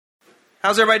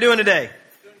How's everybody doing today?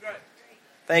 Doing great.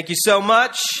 Thank you so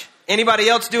much. Anybody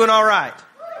else doing all right?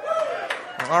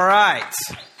 All right.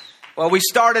 Well, we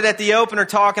started at the opener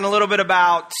talking a little bit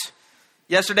about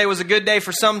yesterday was a good day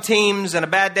for some teams and a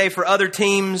bad day for other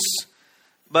teams.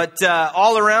 But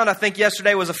all around, I think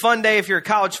yesterday was a fun day if you're a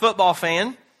college football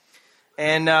fan.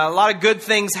 And a lot of good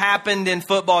things happened in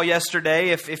football yesterday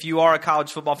if you are a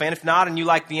college football fan. If not and you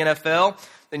like the NFL,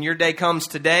 then your day comes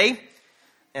today.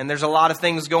 And there's a lot of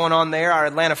things going on there. Our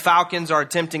Atlanta Falcons are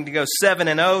attempting to go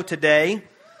 7-0 today.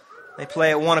 They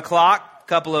play at 1 o'clock. A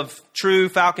couple of true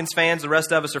Falcons fans. The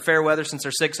rest of us are fair weather since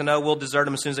they're 6-0. We'll desert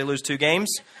them as soon as they lose 2 games.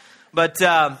 But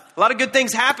a lot of good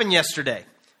things happened yesterday.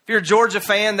 If you're a Georgia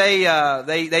fan,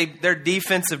 their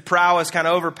defensive prowess kind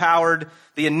of overpowered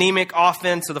the anemic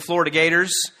offense of the Florida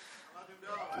Gators.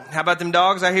 How about them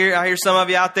dogs? I hear some of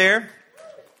you out there.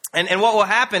 And what will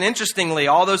happen, interestingly,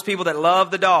 all those people that love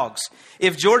the dogs,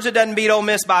 if Georgia doesn't beat Ole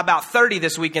Miss by about 30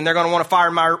 this weekend, they're going to want to fire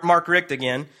Mark Richt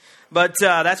again. But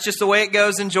that's just the way it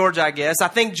goes in Georgia, I guess. I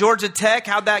think Georgia Tech,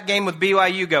 how'd that game with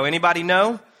BYU go? Anybody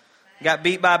know? Got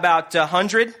beat by about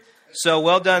 100. So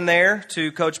well done there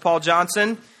to Coach Paul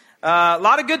Johnson. A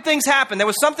lot of good things happened. There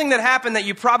was something that happened that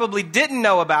you probably didn't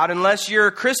know about unless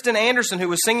you're Kristen Anderson, who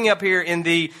was singing up here in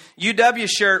the UW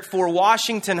shirt for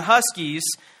Washington Huskies.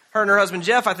 Her and her husband,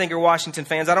 Jeff, I think, are Washington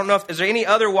fans. I don't know is there any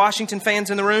other Washington fans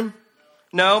in the room?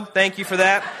 No? Thank you for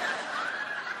that.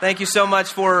 Thank you so much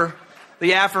for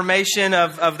the affirmation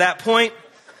of that point.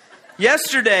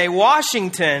 Yesterday,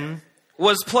 Washington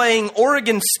was playing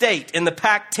Oregon State in the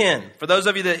Pac-10. For those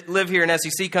of you that live here in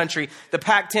SEC country, the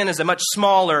Pac-10 is a much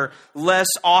smaller, less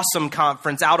awesome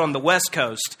conference out on the West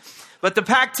Coast. But the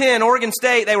Pac-10, Oregon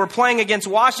State, they were playing against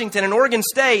Washington. And Oregon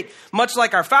State, much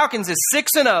like our Falcons, is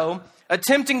 6-0.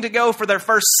 Attempting to go for their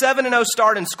first 7-0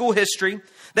 start in school history.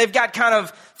 They've got kind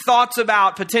of thoughts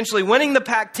about potentially winning the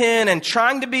Pac-10 and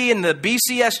trying to be in the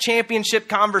BCS championship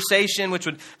conversation, which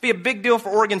would be a big deal for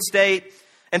Oregon State.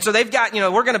 And so they've got,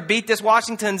 we're going to beat this.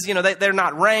 Washington's, they're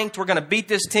not ranked. We're going to beat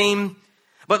this team.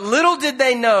 But little did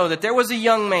they know that there was a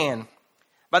young man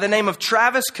by the name of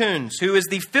Travis Coons, who is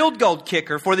the field goal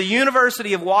kicker for the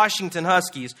University of Washington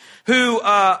Huskies, who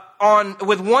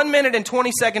with 1 minute and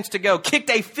 20 seconds to go, kicked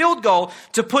a field goal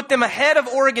to put them ahead of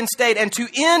Oregon State and to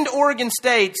end Oregon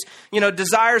State's,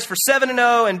 desires for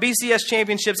 7-0 and BCS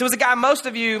championships. It was a guy most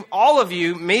of you, all of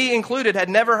you, me included, had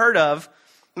never heard of,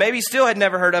 maybe still had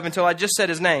never heard of until I just said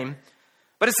his name.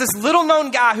 But it's this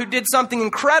little-known guy who did something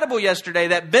incredible yesterday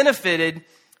that benefited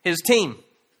his team.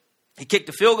 He kicked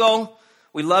a field goal.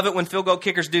 We love it when field goal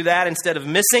kickers do that instead of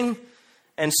missing.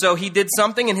 And so he did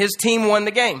something and his team won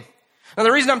the game. Now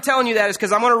the reason I'm telling you that is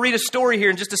because I'm going to read a story here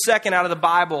in just a second out of the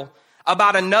Bible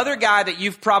about another guy that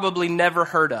you've probably never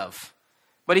heard of.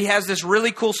 But he has this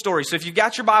really cool story. So if you've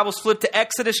got your Bibles, flip to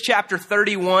Exodus chapter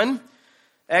 31.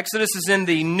 Exodus is in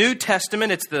the New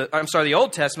Testament. The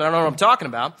Old Testament. I don't know what I'm talking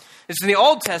about. It's in the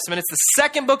Old Testament. It's the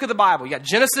second book of the Bible. You got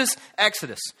Genesis,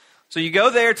 Exodus. So you go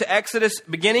there to Exodus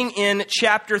beginning in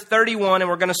chapter 31, and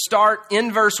we're going to start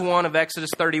in verse 1 of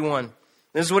Exodus 31.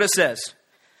 This is what it says.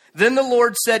 Then the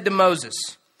Lord said to Moses,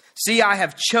 "See, I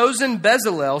have chosen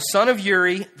Bezalel, son of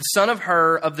Uri, the son of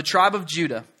Hur, of the tribe of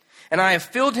Judah, and I have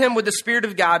filled him with the Spirit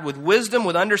of God, with wisdom,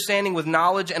 with understanding, with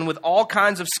knowledge, and with all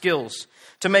kinds of skills,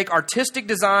 to make artistic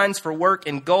designs for work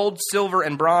in gold, silver,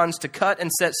 and bronze, to cut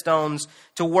and set stones,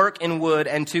 to work in wood,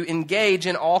 and to engage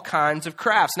in all kinds of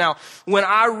crafts." Now, when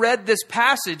I read this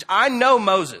passage, I know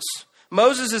Moses.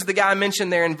 Moses is the guy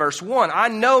mentioned there in verse 1. I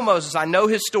know Moses. I know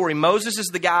his story. Moses is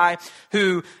the guy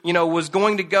who, was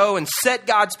going to go and set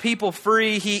God's people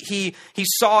free. He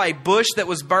saw a bush that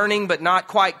was burning but not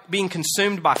quite being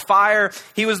consumed by fire.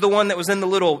 He was the one that was in the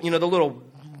little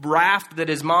raft that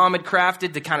his mom had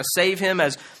crafted to kind of save him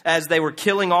as they were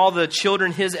killing all the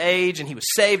children his age, and he was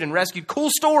saved and rescued.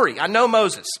 Cool story. I know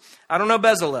Moses. I don't know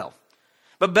Bezalel.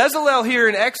 But Bezalel here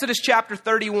in Exodus chapter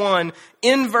 31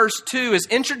 in verse 2 is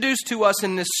introduced to us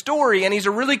in this story, and he's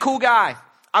a really cool guy.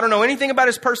 I don't know anything about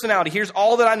his personality. Here's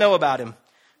all that I know about him.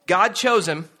 God chose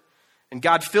him, and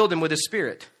God filled him with his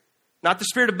Spirit. Not the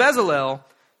Spirit of Bezalel,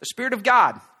 the Spirit of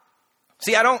God.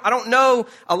 See, I don't know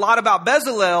a lot about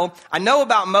Bezalel. I know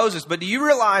about Moses, but do you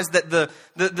realize that the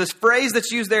phrase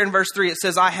that's used there in verse 3, it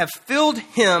says, "I have filled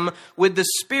him with the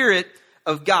Spirit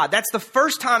of God." That's the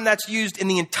first time that's used in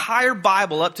the entire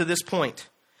Bible up to this point.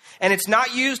 And it's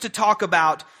not used to talk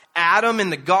about Adam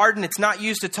in the garden. It's not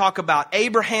used to talk about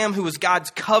Abraham, who was God's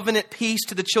covenant piece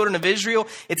to the children of Israel.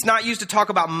 It's not used to talk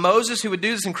about Moses, who would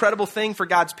do this incredible thing for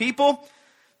God's people.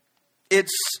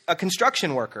 It's a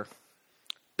construction worker.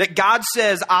 That God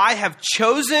says, I have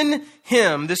chosen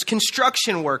him, this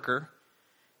construction worker,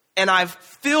 and I've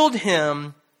filled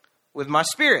him with my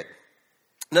Spirit.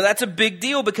 Now that's a big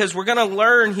deal because we're going to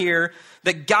learn here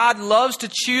that God loves to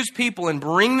choose people and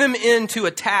bring them into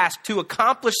a task to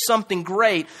accomplish something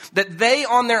great that they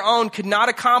on their own could not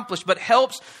accomplish, but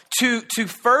helps to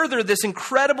further this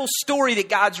incredible story that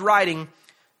God's writing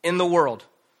in the world.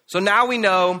 So now we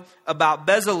know about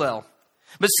Bezalel.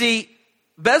 But see,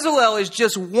 Bezalel is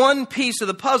just one piece of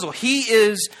the puzzle. He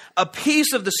is a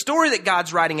piece of the story that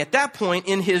God's writing at that point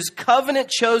in his covenant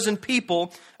chosen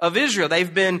people of Israel.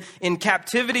 They've been in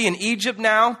captivity in Egypt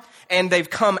now, and they've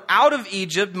come out of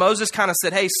Egypt. Moses kind of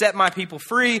said, hey, set my people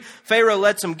free. Pharaoh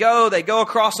lets them go. They go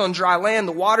across on dry land.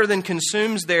 The water then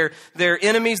consumes their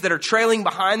enemies that are trailing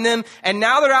behind them. And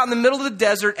now they're out in the middle of the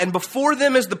desert, and before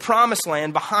them is the promised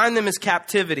land. Behind them is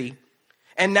captivity.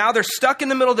 And now they're stuck in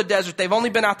the middle of the desert. They've only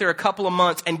been out there a couple of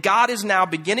months. And God is now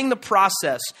beginning the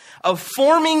process of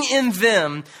forming in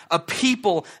them a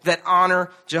people that honor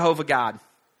Jehovah God.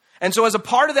 And so as a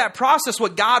part of that process,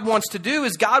 what God wants to do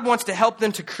is God wants to help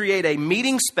them to create a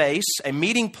meeting space, a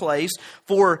meeting place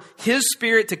for His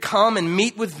Spirit to come and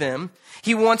meet with them.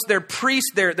 He wants their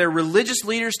priests, their religious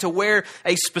leaders to wear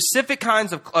a specific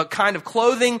kind of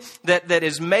clothing that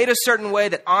is made a certain way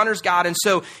that honors God. And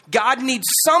so God needs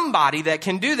somebody that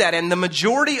can do that. And the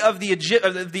majority of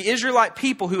the Israelite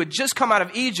people who had just come out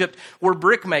of Egypt were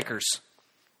brickmakers.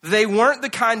 They weren't the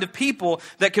kind of people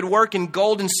that could work in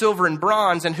gold and silver and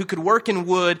bronze and who could work in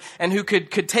wood and who could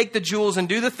take the jewels and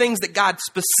do the things that God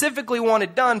specifically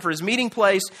wanted done for His meeting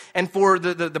place and for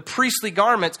the priestly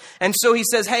garments. And so He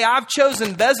says, hey, I've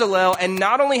chosen Bezalel, and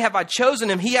not only have I chosen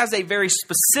him, he has a very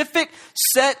specific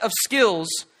set of skills,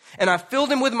 and I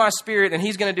filled him with my Spirit, and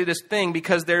he's going to do this thing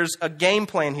because there's a game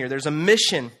plan here. There's a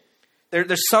mission.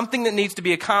 There's something that needs to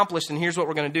be accomplished, and here's what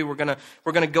we're going to do. We're going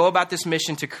to go about this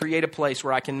mission to create a place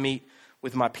where I can meet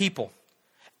with my people.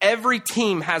 Every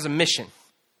team has a mission.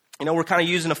 You know, we're kind of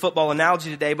using a football analogy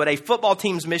today, but a football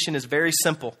team's mission is very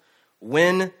simple.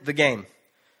 Win the game,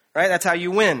 right? That's how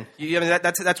you win.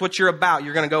 That's what you're about.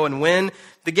 You're going to go and win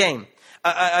the game.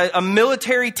 A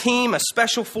military team, a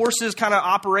special forces kind of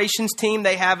operations team,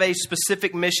 they have a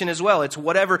specific mission as well. It's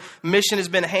whatever mission has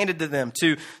been handed to them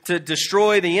to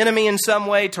destroy the enemy in some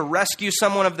way, to rescue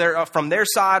someone from their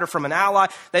side or from an ally.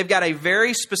 They've got a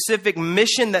very specific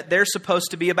mission that they're supposed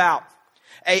to be about.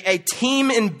 A team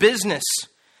in business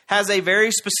has a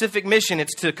very specific mission.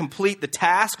 It's to complete the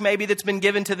task maybe that's been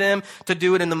given to them, to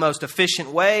do it in the most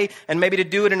efficient way, and maybe to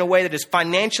do it in a way that is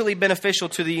financially beneficial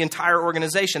to the entire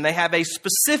organization. They have a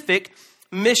specific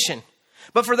mission.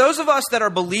 But for those of us that are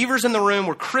believers in the room,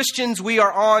 we're Christians, we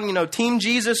are on, Team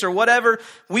Jesus or whatever,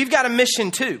 we've got a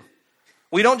mission too.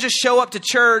 We don't just show up to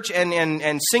church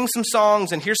and sing some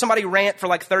songs and hear somebody rant for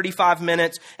like 35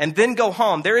 minutes and then go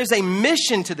home. There is a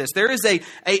mission to this. There is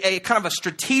a kind of a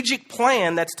strategic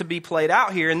plan that's to be played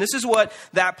out here. And this is what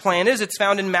that plan is. It's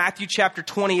found in Matthew chapter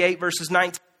 28, verses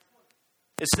 19.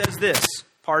 It says this.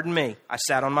 Pardon me. I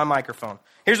sat on my microphone.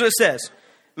 Here's what it says.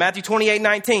 Matthew 28,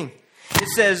 19. It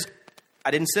says,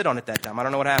 I didn't sit on it that time. I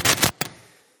don't know what happened.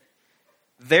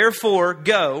 Therefore,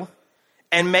 go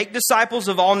and make disciples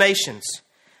of all nations,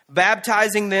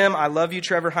 baptizing them. I love you,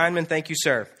 Trevor Heineman. Thank you,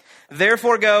 sir.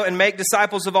 Therefore, go and make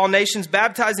disciples of all nations,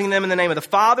 baptizing them in the name of the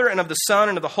Father and of the Son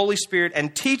and of the Holy Spirit,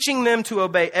 and teaching them to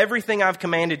obey everything I've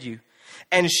commanded you.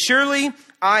 And surely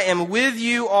I am with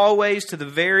you always to the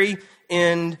very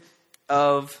end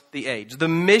of the age. The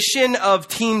mission of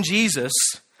Team Jesus,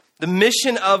 the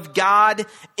mission of God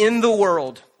in the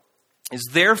world, is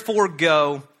therefore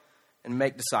go and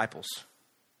make disciples.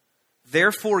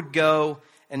 Therefore, go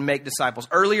and make disciples.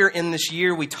 Earlier in this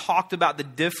year, we talked about the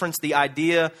difference, the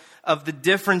idea of the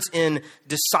difference in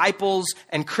disciples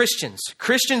and Christians.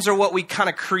 Christians are what we kind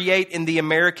of create in the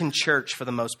American church for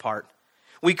the most part.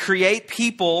 We create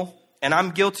people, and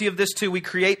I'm guilty of this too, we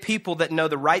create people that know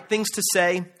the right things to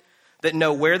say, that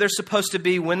know where they're supposed to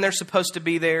be, when they're supposed to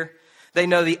be there. They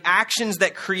know the actions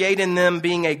that create in them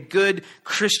being a good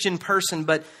Christian person,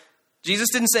 but Jesus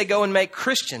didn't say go and make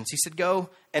Christians. He said go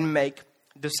and make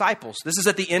disciples. This is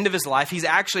at the end of his life.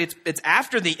 It's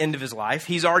after the end of his life.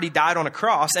 He's already died on a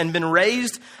cross and been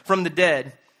raised from the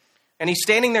dead. And he's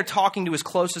standing there talking to his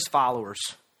closest followers.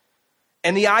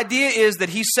 And the idea is that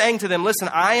he's saying to them, listen,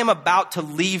 I am about to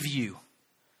leave you.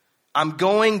 I'm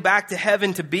going back to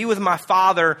heaven to be with my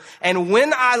Father. And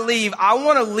when I leave, I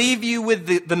want to leave you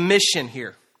with the mission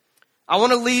here. I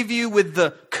want to leave you with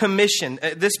the commission.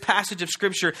 This passage of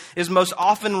Scripture is most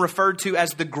often referred to as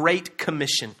the Great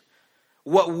Commission.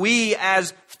 What we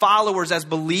as followers, as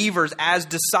believers, as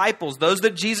disciples, those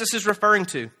that Jesus is referring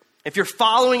to, if you're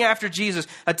following after Jesus,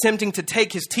 attempting to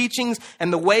take his teachings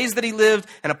and the ways that he lived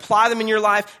and apply them in your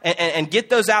life and get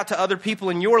those out to other people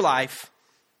in your life,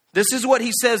 this is what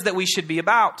he says that we should be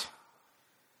about.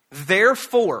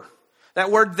 Therefore,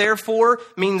 that word therefore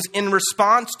means in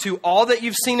response to all that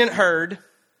you've seen and heard.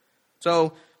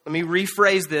 So let me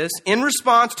rephrase this. In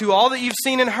response to all that you've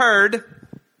seen and heard,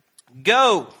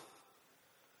 go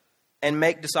and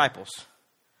make disciples.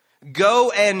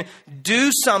 Go and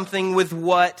do something with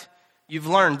what you've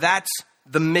learned. That's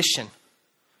the mission.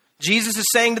 Jesus is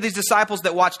saying to these disciples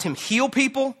that watched him heal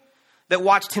people, that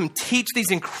watched him teach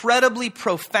these incredibly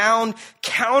profound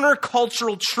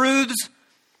countercultural truths,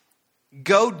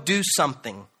 go do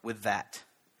something with that.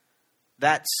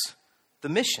 That's the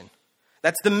mission.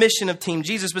 That's the mission of Team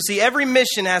Jesus. But see, every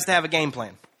mission has to have a game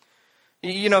plan.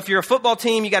 You know, if you're a football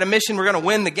team, you got a mission, we're going to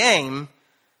win the game.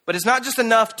 But it's not just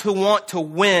enough to want to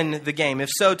win the game. If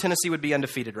so, Tennessee would be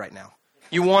undefeated right now.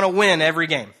 You want to win every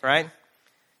game, right?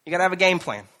 You got to have a game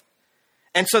plan.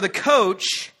 And so the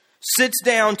coach sits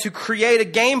down to create a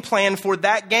game plan for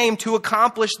that game to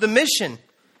accomplish the mission.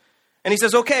 And he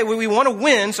says, okay, we want to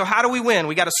win, so how do we win?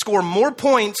 We got to score more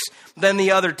points than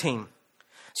the other team.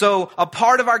 So a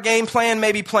part of our game plan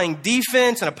may be playing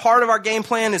defense, and a part of our game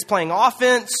plan is playing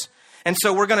offense. And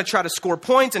so we're going to try to score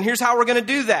points, and here's how we're going to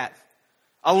do that.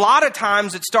 A lot of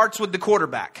times it starts with the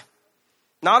quarterback.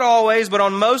 Not always, but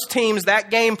on most teams, that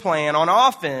game plan on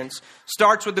offense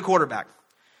starts with the quarterback.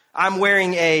 I'm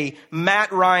wearing a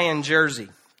Matt Ryan jersey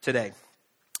today.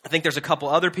 I think there's a couple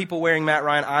other people wearing Matt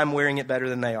Ryan. I'm wearing it better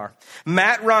than they are.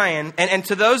 Matt Ryan, and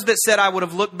to those that said I would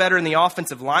have looked better in the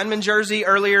offensive lineman jersey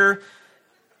earlier,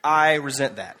 I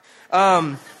resent that.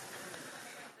 I'm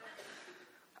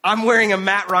wearing a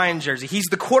Matt Ryan jersey. He's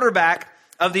the quarterback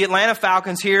of the Atlanta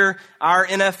Falcons here, our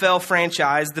NFL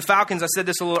franchise. The Falcons, I said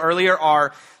this a little earlier,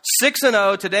 are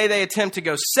 6-0. Today they attempt to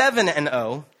go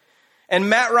 7-0. And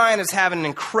Matt Ryan is having an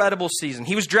incredible season.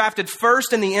 He was drafted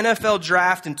first in the NFL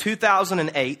draft in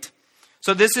 2008.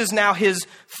 So this is now his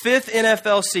 5th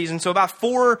NFL season. So about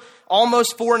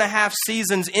almost 4.5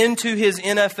 seasons into his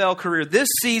NFL career. This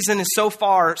season is so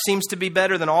far seems to be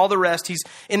better than all the rest. He's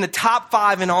in the top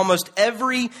 5 in almost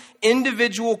every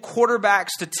individual quarterback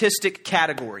statistic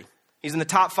category. He's in the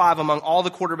top 5 among all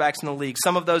the quarterbacks in the league.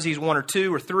 Some of those he's 1 or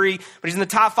 2 or 3, but he's in the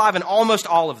top 5 in almost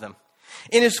all of them.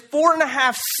 In his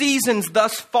 4.5 seasons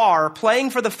thus far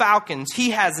playing for the Falcons, he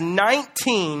has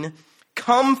 19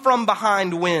 come from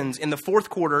behind wins in the fourth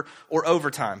quarter or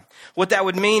overtime. What that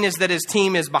would mean is that his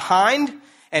team is behind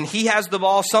and he has the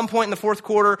ball some point in the fourth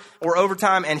quarter or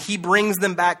overtime and he brings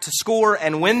them back to score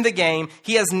and win the game.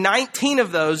 He has 19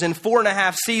 of those in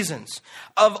 4.5 seasons.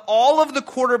 Of all of the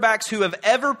quarterbacks who have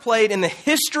ever played in the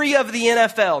history of the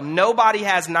NFL, nobody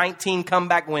has 19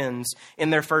 comeback wins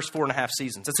in their first 4.5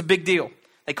 seasons. That's a big deal.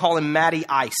 They call him Matty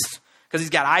Ice because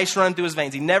he's got ice running through his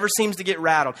veins. He never seems to get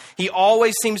rattled. He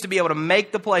always seems to be able to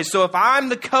make the plays. So if I'm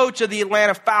the coach of the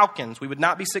Atlanta Falcons, we would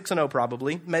not be 6-0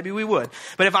 probably. Maybe we would.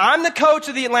 But if I'm the coach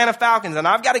of the Atlanta Falcons and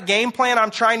I've got a game plan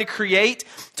I'm trying to create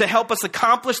to help us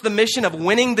accomplish the mission of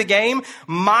winning the game,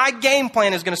 my game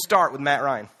plan is going to start with Matt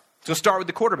Ryan. It's going to start with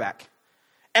the quarterback.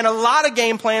 And a lot of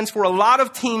game plans for a lot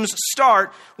of teams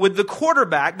start with the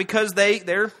quarterback because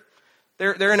they're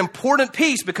an important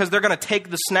piece because they're going to take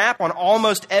the snap on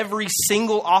almost every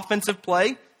single offensive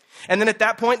play. And then at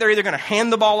that point, they're either going to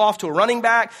hand the ball off to a running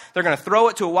back, they're going to throw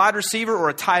it to a wide receiver or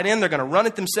a tight end, they're going to run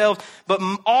it themselves. But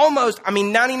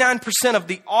 99% of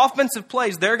the offensive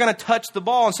plays, they're going to touch the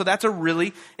ball. And so that's a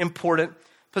really important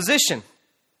position.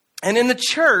 And in the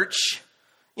church,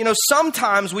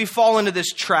 sometimes we fall into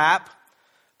this trap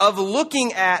of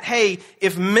looking at, hey,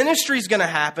 if ministry is going to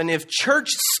happen, if church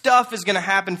stuff is going to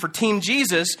happen for Team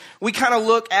Jesus, we kind of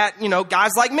look at,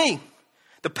 guys like me,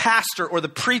 the pastor or the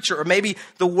preacher or maybe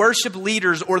the worship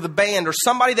leaders or the band or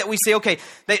somebody that we say, okay,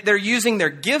 they're using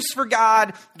their gifts for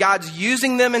God. God's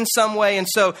using them in some way. And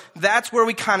so that's where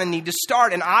we kind of need to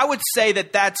start. And I would say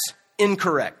that that's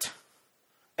incorrect.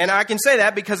 And I can say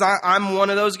that because I'm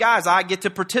one of those guys. I get to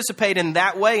participate in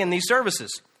that way in these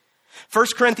services. 1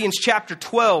 Corinthians chapter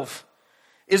 12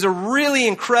 is a really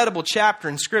incredible chapter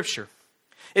in Scripture.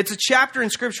 It's a chapter in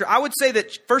Scripture. I would say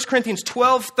that 1 Corinthians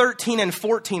 12, 13, and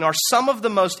 14 are some of the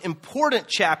most important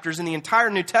chapters in the entire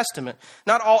New Testament.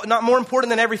 Not more important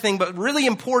than everything, but really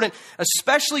important,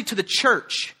 especially to the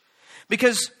church.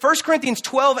 Because 1 Corinthians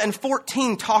 12 and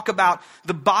 14 talk about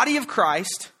the body of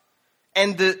Christ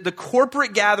and the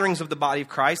corporate gatherings of the body of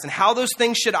Christ and how those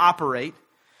things should operate.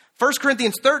 1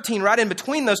 Corinthians 13, right in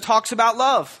between those, talks about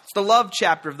love. It's the love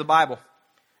chapter of the Bible.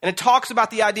 And it talks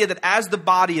about the idea that as the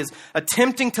body is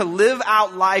attempting to live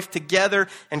out life together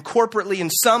and corporately in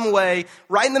some way,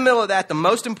 right in the middle of that, the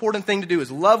most important thing to do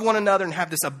is love one another and have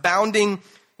this abounding,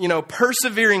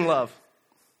 persevering love.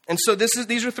 And so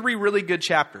these are 3 really good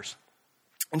chapters.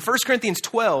 In 1 Corinthians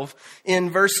 12, in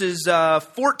verses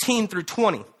 14 through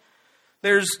 20,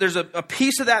 there's a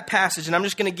piece of that passage, and I'm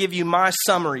just going to give you my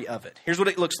summary of it. Here's what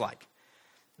it looks like.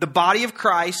 The body of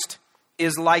Christ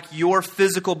is like your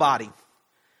physical body.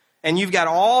 And you've got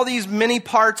all these many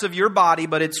parts of your body,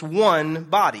 but it's one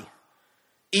body.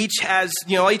 Each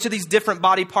of these different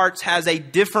body parts has a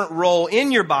different role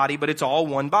in your body, but it's all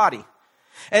one body.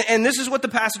 And this is what the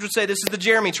passage would say. This is the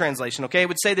Jeremy translation, okay? It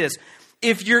would say this.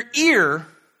 If your ear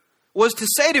was to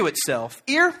say to itself,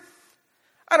 ear,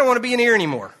 I don't want to be an ear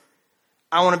anymore.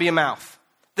 I want to be a mouth.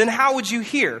 Then how would you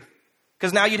hear?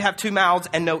 Because now you'd have 2 mouths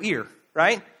and no ear,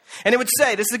 right? And it would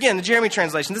say, this is again the Jeremy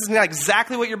translation. This is not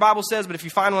exactly what your Bible says, but if you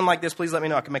find one like this, please let me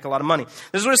know. I can make a lot of money.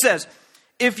 This is what it says.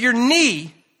 If your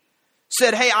knee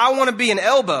said, hey, I want to be an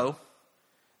elbow,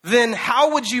 then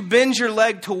how would you bend your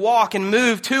leg to walk and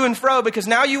move to and fro? Because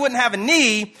now you wouldn't have a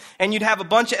knee and you'd have a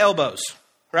bunch of elbows,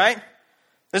 right?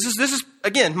 This is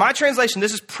again, my translation,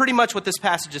 this is pretty much what this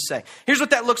passage is saying. Here's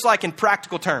what that looks like in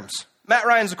practical terms. Matt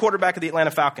Ryan's the quarterback of the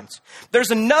Atlanta Falcons.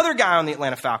 There's another guy on the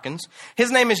Atlanta Falcons. His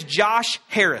name is Josh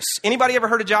Harris. Anybody ever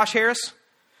heard of Josh Harris?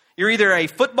 You're either a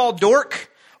football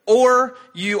dork or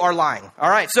you are lying. All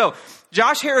right, so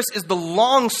Josh Harris is the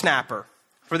long snapper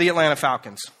for the Atlanta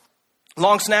Falcons.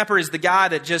 Long snapper is the guy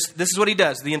that this is what he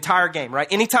does the entire game, right?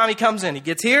 Anytime he comes in, he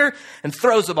gets here and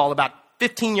throws the ball about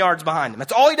 15 yards behind him.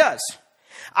 That's all he does.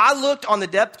 I looked on the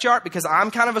depth chart because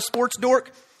I'm kind of a sports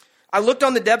dork. I looked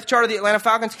on the depth chart of the Atlanta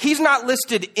Falcons. He's not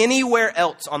listed anywhere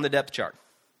else on the depth chart.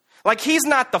 Like, he's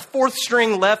not the 4th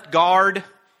string left guard.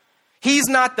 He's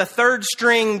not the 3rd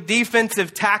string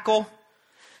defensive tackle.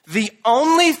 The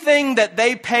only thing that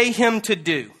they pay him to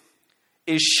do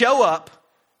is show up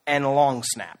and long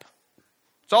snap.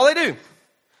 That's all they do.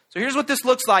 So here's what this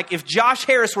looks like if Josh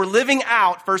Harris were living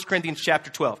out 1 Corinthians chapter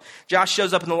 12. Josh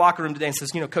shows up in the locker room today and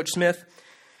says, Coach Smith,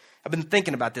 I've been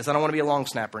thinking about this. I don't want to be a long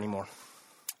snapper anymore.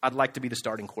 I'd like to be the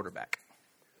starting quarterback.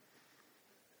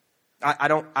 I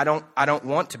don't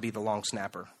want to be the long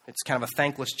snapper. It's kind of a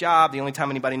thankless job. The only time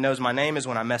anybody knows my name is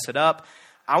when I mess it up.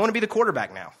 I want to be the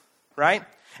quarterback now, right?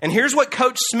 And here's what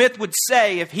Coach Smith would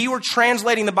say if he were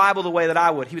translating the Bible the way that I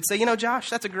would. He would say,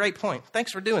 Josh, that's a great point.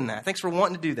 Thanks for doing that. Thanks for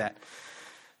wanting to do that.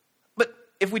 But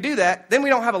if we do that, then we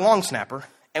don't have a long snapper,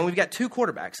 and we've got 2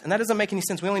 quarterbacks, and that doesn't make any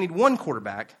sense. We only need 1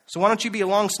 quarterback, so why don't you be a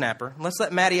long snapper? Let's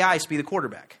let Matty Ice be the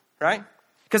quarterback, right?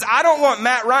 Because I don't want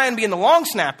Matt Ryan being the long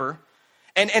snapper,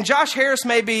 and Josh Harris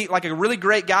may be like a really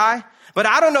great guy, but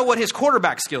I don't know what his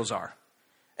quarterback skills are.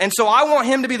 And so I want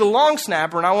him to be the long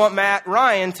snapper, and I want Matt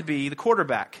Ryan to be the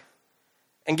quarterback.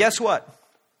 And guess what?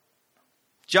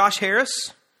 Josh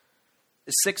Harris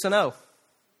is 6-0.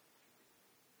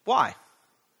 Why?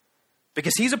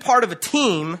 Because he's a part of a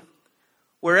team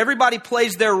where everybody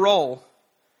plays their role,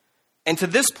 and to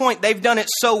this point, they've done it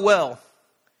so well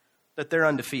that they're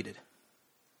undefeated.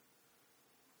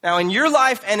 Now, in your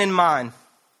life and in mine,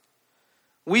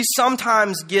 we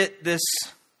sometimes get this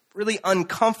really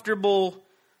uncomfortable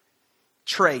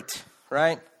trait,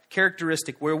 right?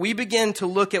 Characteristic where we begin to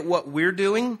look at what we're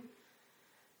doing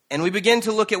and we begin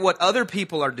to look at what other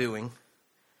people are doing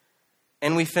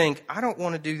and we think, I don't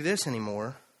want to do this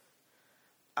anymore.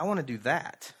 I want to do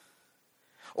that.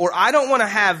 Or I don't want to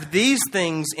have these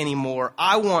things anymore.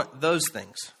 I want those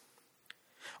things.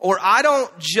 Or I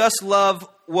don't just love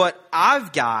what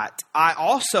I've got. I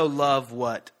also love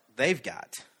what they've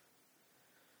got.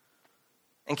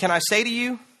 And can I say to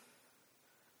you,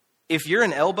 if you're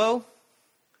an elbow,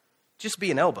 just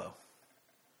be an elbow.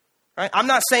 Right? I'm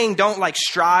not saying don't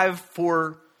strive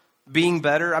for being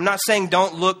better. I'm not saying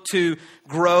don't look to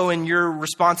grow in your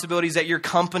responsibilities at your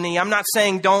company. I'm not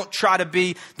saying don't try to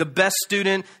be the best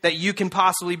student that you can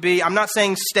possibly be. I'm not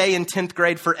saying stay in 10th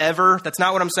grade forever. That's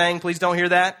not what I'm saying. Please don't hear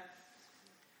that.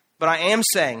 But I am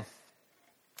saying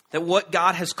that what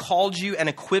God has called you and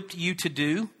equipped you to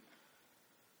do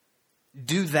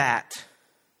that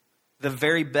the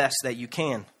very best that you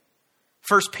can.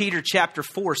 1 Peter chapter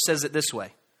 4 says it this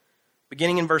way,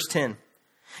 beginning in verse 10.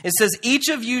 It says, each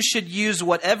of you should use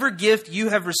whatever gift you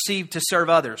have received to serve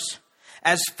others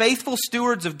as faithful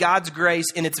stewards of God's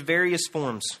grace in its various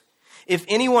forms. If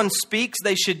anyone speaks,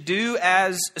 they should do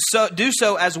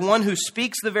so as one who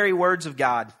speaks the very words of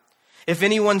God. If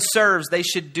anyone serves, they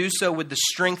should do so with the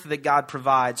strength that God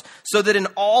provides, so that in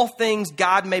all things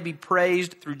God may be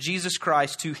praised through Jesus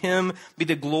Christ. To him be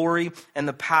the glory and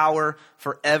the power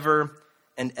forever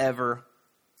and ever.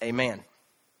 Amen.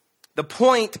 The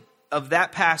point of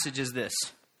that passage is this.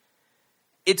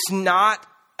 It's not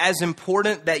as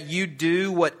important that you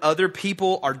do what other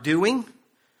people are doing.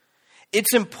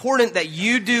 It's important that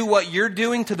you do what you're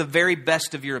doing to the very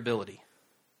best of your ability.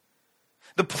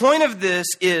 The point of this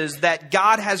is that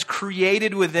God has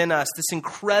created within us this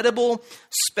incredible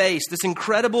space, this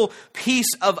incredible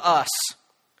piece of us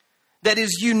that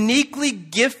is uniquely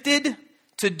gifted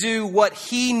to do what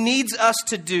He needs us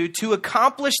to do to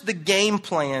accomplish the game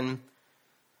plan,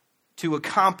 to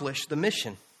accomplish the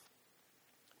mission.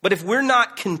 But if we're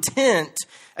not content,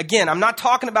 again, I'm not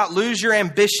talking about lose your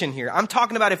ambition here. I'm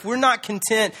talking about if we're not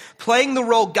content playing the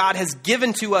role God has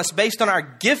given to us based on our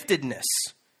giftedness.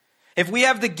 If we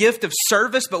have the gift of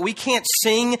service, but we can't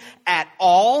sing at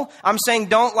all, I'm saying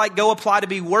don't go apply to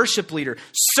be worship leader.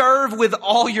 Serve with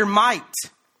all your might,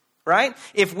 right?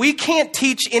 If we can't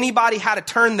teach anybody how to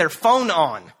turn their phone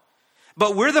on,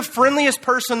 but we're the friendliest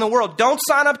person in the world, don't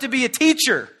sign up to be a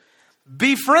teacher.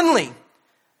 Be friendly,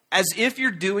 as if you're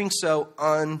doing so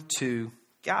unto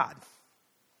God.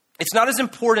 It's not as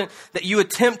important that you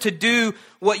attempt to do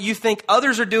what you think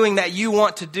others are doing that you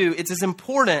want to do. It's as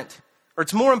important, or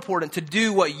it's more important, to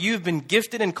do what you've been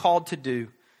gifted and called to do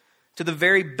to the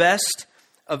very best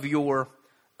of your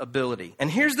ability.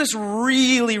 And here's this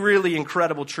really, really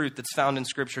incredible truth that's found in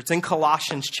Scripture. It's in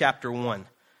Colossians chapter 1.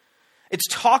 It's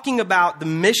talking about the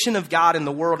mission of God in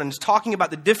the world, and it's talking about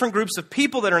the different groups of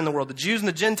people that are in the world, the Jews and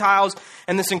the Gentiles,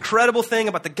 and this incredible thing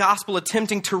about the gospel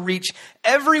attempting to reach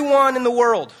everyone in the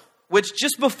world, which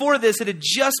just before this, it had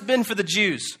just been for the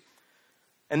Jews.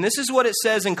 And this is what it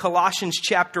says in Colossians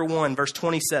chapter 1, verse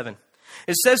 27.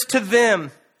 It says, to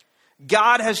them,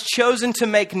 God has chosen to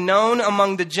make known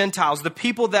among the Gentiles, the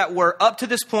people that were up to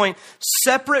this point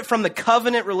separate from the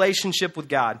covenant relationship with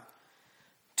God,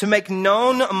 to make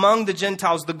known among the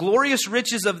Gentiles the glorious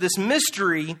riches of this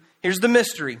mystery. Here's the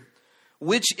mystery,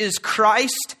 which is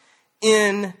Christ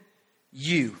in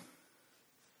you,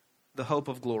 the hope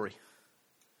of glory.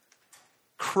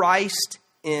 Christ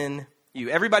in you.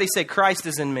 Everybody say, Christ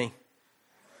is in me.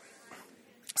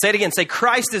 Say it again. Say,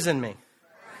 Christ is in me.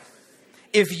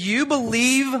 If you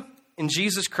believe in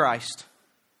Jesus Christ,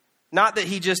 not that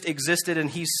He just existed and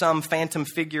He's some phantom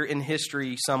figure in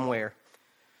history somewhere,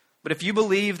 but if you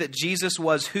believe that Jesus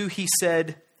was who He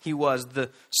said He was,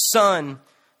 the Son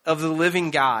of the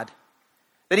living God,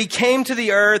 that He came to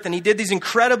the earth and He did these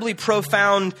incredibly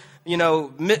profound,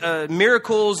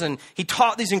 miracles, and He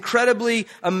taught these incredibly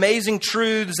amazing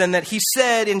truths, and that He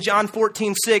said in John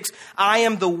 14:6, I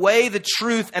am the way, the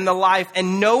truth, and the life,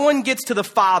 and no one gets to the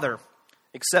Father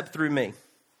except through me,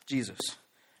 Jesus.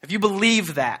 If you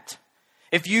believe that,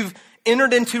 if you've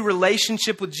entered into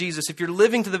relationship with Jesus, if you're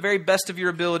living to the very best of your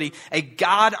ability, a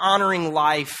God-honoring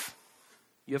life,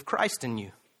 you have Christ in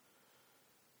you.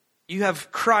 You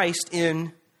have Christ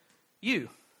in you.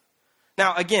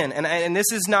 Now, again, and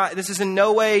this is not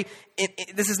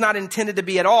intended to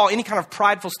be at all any kind of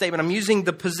prideful statement. I'm using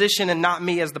the position and not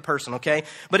me as the person, okay?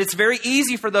 But it's very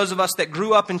easy for those of us that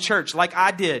grew up in church, like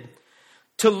I did,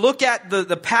 to look at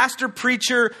the pastor,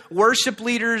 preacher, worship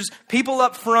leaders, people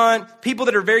up front, people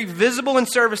that are very visible in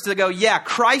service, to go, yeah,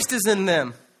 Christ is in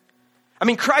them. I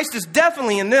mean, Christ is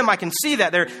definitely in them. I can see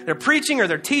that. They're preaching, or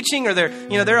they're teaching, or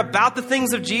they're about the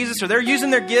things of Jesus, or they're using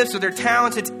their gifts or their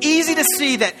talents. It's easy to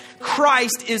see that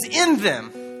Christ is in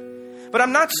them. But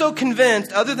I'm not so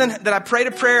convinced, other than that I prayed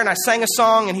a prayer and I sang a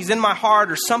song and He's in my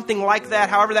heart or something like that,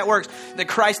 however that works, that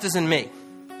Christ is in me.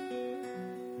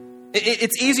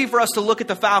 It's easy for us to look at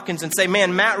the Falcons and say,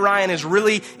 man, Matt Ryan is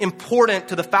really important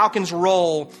to the Falcons'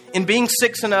 role in being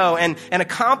 6-0 and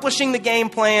accomplishing the game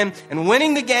plan and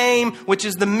winning the game, which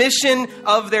is the mission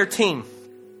of their team.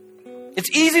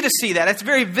 It's easy to see that. It's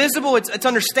very visible. It's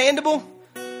understandable.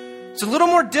 It's a little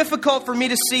more difficult for me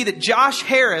to see that Josh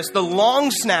Harris, the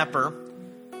long snapper,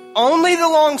 only the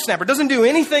long snapper, doesn't do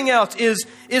anything else, is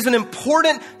an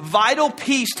important, vital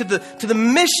piece to the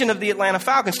mission of the Atlanta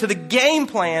Falcons, to the game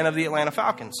plan of the Atlanta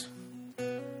Falcons.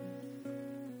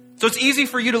 So it's easy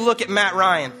for you to look at Matt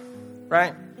Ryan,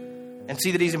 right, and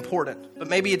see that he's important. But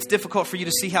maybe it's difficult for you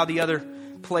to see how the other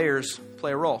players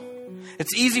play a role.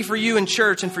 It's easy for you in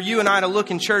church and for you and I to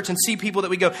look in church and see people that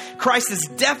we go, Christ is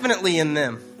definitely in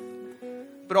them.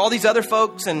 But all these other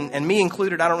folks, and me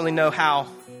included, I don't really know how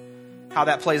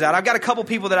that plays out. I've got a couple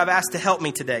people that I've asked to help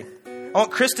me today. I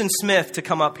want Kristen Smith to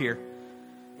come up here.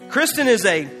 Kristen is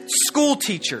a school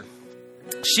teacher.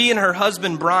 She and her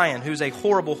husband, Brian, who's a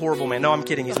horrible, horrible man. No, I'm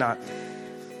kidding. He's not.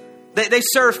 They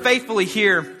serve faithfully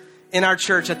here in our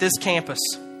church at this campus.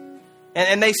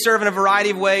 And they serve in a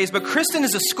variety of ways. But Kristen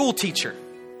is a school teacher.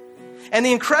 And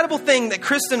the incredible thing that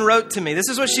Kristen wrote to me, this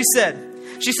is what she said.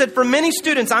 She said, for many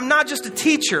students, I'm not just a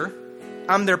teacher,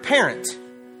 I'm their parent.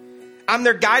 I'm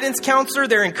their guidance counselor,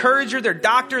 their encourager, their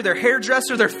doctor, their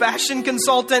hairdresser, their fashion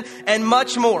consultant, and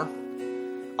much more.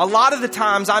 A lot of the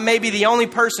times, I may be the only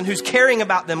person who's caring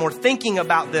about them or thinking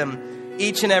about them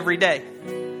each and every day.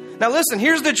 Now listen,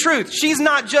 here's the truth. She's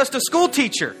not just a school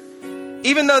teacher,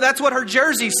 even though that's what her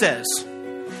jersey says.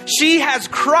 She has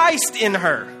Christ in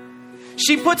her.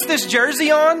 She puts this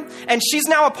jersey on, and she's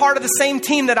now a part of the same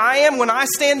team that I am. When I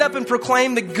stand up and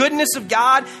proclaim the goodness of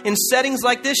God in settings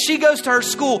like this, she goes to her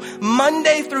school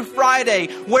Monday through Friday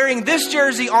wearing this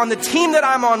jersey on the team that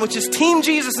I'm on, which is Team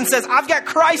Jesus, and says, I've got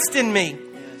Christ in me.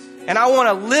 And I want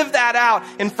to live that out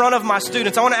in front of my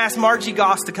students. I want to ask Margie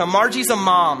Goss to come. Margie's a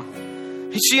mom.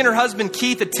 She and her husband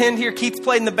Keith attend here. Keith's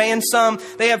played in the band some.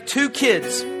 They have 2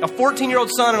 kids, a 14-year-old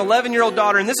son and an 11-year-old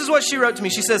daughter. And this is what she wrote to me.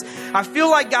 She says, I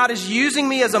feel like God is using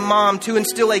me as a mom to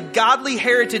instill a godly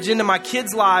heritage into my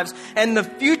kids' lives and the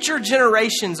future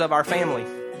generations of our family.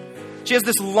 She has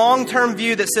this long-term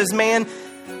view that says, man,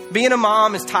 being a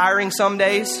mom is tiring some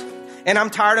days. And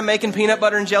I'm tired of making peanut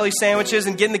butter and jelly sandwiches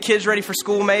and getting the kids ready for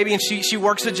school maybe. And she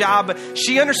works a job. But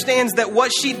she understands that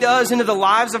what she does into the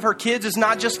lives of her kids is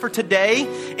not just for today.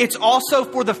 It's also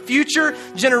for the future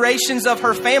generations of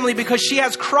her family because she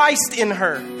has Christ in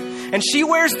her. And she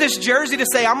wears this jersey to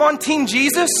say, I'm on Team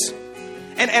Jesus.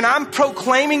 And I'm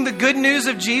proclaiming the good news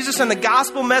of Jesus and the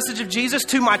gospel message of Jesus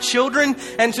to my children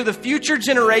and to the future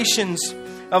generations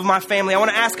of my family. I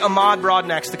want to ask Ahmad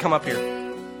Broadnax to come up here.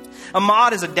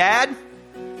 Ahmad is a dad.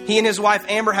 He and his wife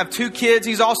Amber have 2 kids.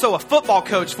 He's also a football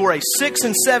coach for a 6-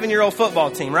 and 7-year-old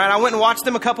football team, right? I went and watched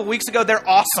them a couple weeks ago. They're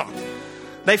awesome.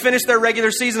 They finished their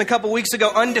regular season a couple weeks ago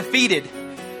undefeated.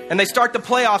 And they start the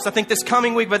playoffs, I think, this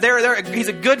coming week. But he's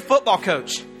a good football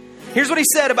coach. Here's what he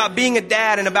said about being a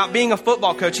dad and about being a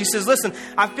football coach. He says, listen,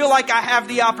 I feel like I have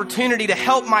the opportunity to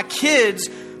help my kids,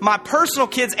 my personal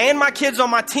kids and my kids on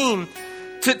my team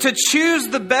to choose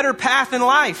the better path in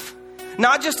life.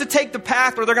 Not just to take the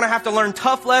path where they're going to have to learn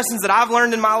tough lessons that I've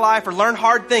learned in my life or learn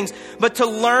hard things, but to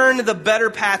learn the better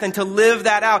path and to live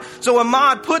that out. So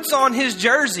Ahmad puts on his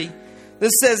jersey that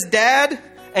says dad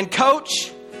and coach,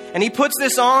 and he puts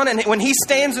this on, and when he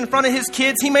stands in front of his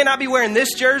kids, he may not be wearing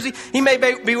this jersey, he may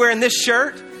be wearing this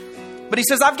shirt, but he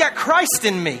says, I've got Christ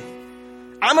in me.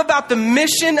 I'm about the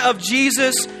mission of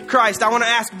Jesus Christ. I want to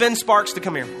ask Ben Sparks to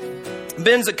come here.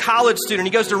 Ben's a college student.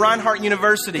 He goes to Reinhardt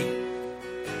University.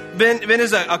 Ben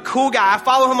is a cool guy. I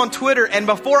follow him on Twitter, and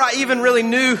before I even really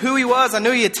knew who he was, I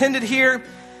knew he attended here.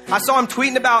 I saw him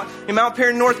tweeting about Mount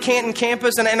Perry North Canton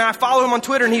campus, and I follow him on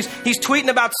Twitter, and he's tweeting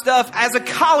about stuff as a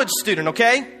college student,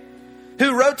 okay?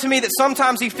 Who wrote to me that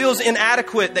sometimes he feels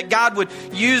inadequate, that God would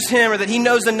use him, or that he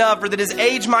knows enough, or that his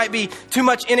age might be too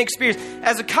much inexperience.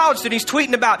 As a college student, he's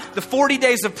tweeting about the 40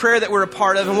 days of prayer that we're a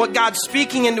part of, and what God's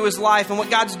speaking into his life, and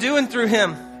what God's doing through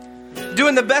him.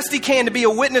 Doing the best he can to be a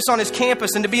witness on his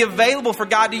campus and to be available for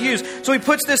God to use. So he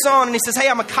puts this on and he says, hey,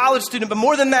 I'm a college student, but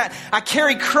more than that, I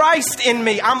carry Christ in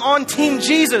me. I'm on Team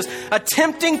Jesus,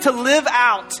 attempting to live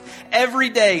out every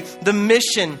day the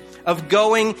mission of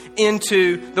going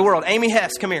into the world. Amy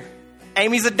Hess, come here.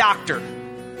 Amy's a doctor.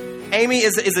 Amy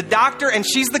is a doctor, and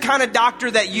she's the kind of doctor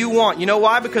that you want. You know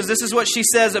why? Because this is what she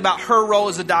says about her role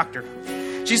as a doctor.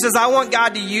 She says, I want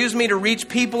God to use me to reach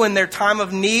people in their time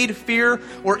of need, fear,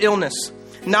 or illness.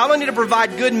 Not only to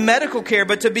provide good medical care,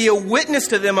 but to be a witness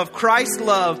to them of Christ's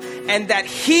love and that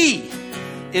He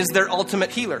is their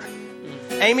ultimate healer.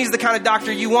 Amy's the kind of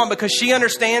doctor you want because she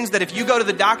understands that if you go to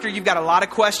the doctor, you've got a lot of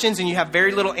questions and you have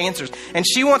very little answers. And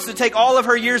she wants to take all of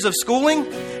her years of schooling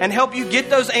and help you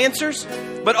get those answers.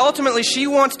 But ultimately, she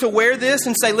wants to wear this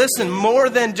and say, listen, more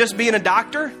than just being a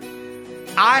doctor,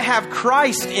 I have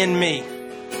Christ in me.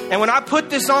 And when I put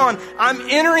this on, I'm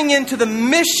entering into the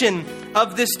mission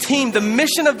of this team, the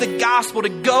mission of the gospel to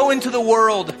go into the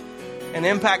world and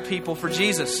impact people for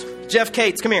Jesus. Jeff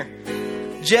Cates, come here.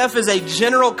 Jeff is a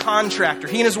general contractor.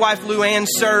 He and his wife Luann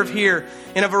serve here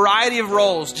in a variety of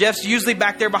roles. Jeff's usually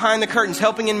back there behind the curtains,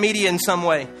 helping in media in some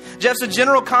way. Jeff's a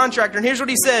general contractor, and here's what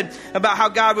he said about how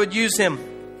God would use him.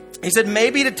 He said,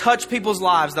 maybe to touch people's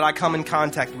lives that I come in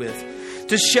contact with,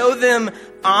 to show them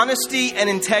honesty and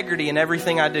integrity in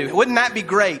everything I do. Wouldn't that be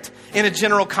great in a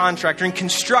general contractor, in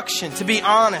construction, to be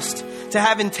honest, to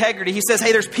have integrity? He says,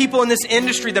 hey, there's people in this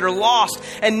industry that are lost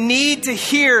and need to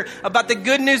hear about the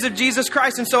good news of Jesus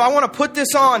Christ. And so I want to put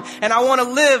this on and I want to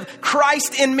live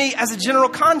Christ in me as a general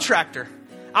contractor.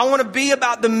 I want to be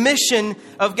about the mission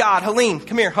of God. Helene,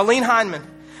 come here. Helene Heineman.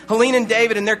 Helene and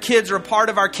David and their kids are a part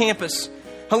of our campus.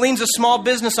 Helene's a small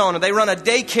business owner. They run a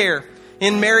daycare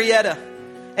in Marietta.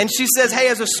 And she says, hey,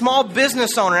 as a small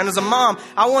business owner and as a mom,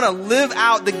 I want to live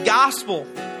out the gospel.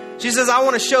 She says, I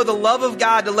want to show the love of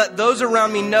God to let those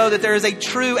around me know that there is a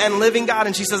true and living God.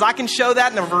 And she says, I can show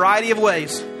that in a variety of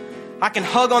ways. I can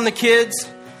hug on the kids.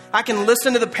 I can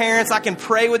listen to the parents. I can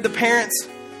pray with the parents.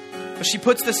 But she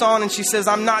puts this on and she says,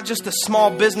 I'm not just a small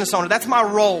business owner. That's my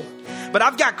role. But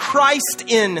I've got Christ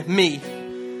in me.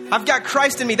 I've got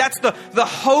Christ in me. That's the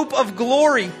hope of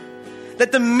glory.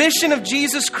 That the mission of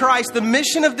Jesus Christ, the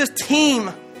mission of this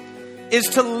team, is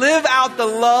to live out the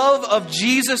love of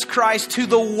Jesus Christ to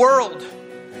the world.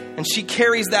 And she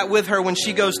carries that with her when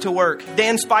she goes to work.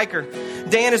 Dan Spiker.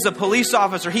 Dan is a police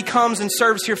officer. He comes and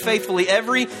serves here faithfully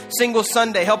every single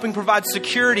Sunday, helping provide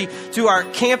security to our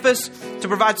campus, to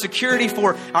provide security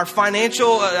for our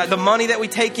financial, the money that we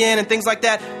take in and things like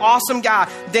that. Awesome guy.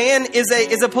 Dan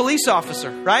is a police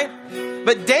officer, right?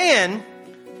 But Dan,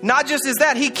 not just is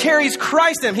that, he carries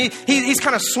Christ in him. He's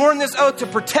kind of sworn this oath to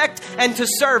protect and to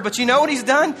serve. But you know what he's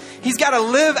done? He's got to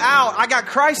live out, I got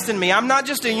Christ in me. I'm not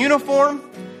just a uniform.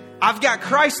 I've got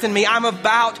Christ in me. I'm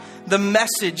about the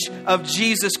message of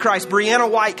Jesus Christ. Brianna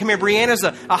White, come here. Brianna's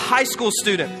a high school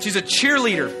student. She's a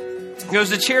cheerleader. Goes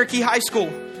to Cherokee High School.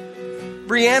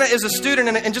 Brianna is a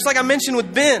student. And just like I mentioned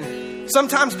with Ben,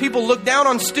 sometimes people look down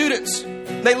on students.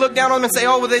 They look down on them and say,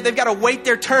 oh, well, they've got to wait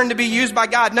their turn to be used by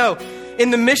God. No.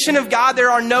 In the mission of God, there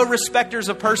are no respecters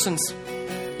of persons.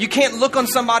 You can't look on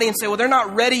somebody and say, well, they're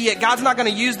not ready yet. God's not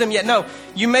going to use them yet. No,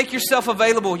 you make yourself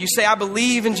available. You say, I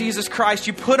believe in Jesus Christ.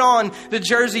 You put on the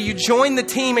jersey, you join the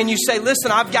team, and you say,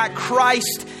 listen, I've got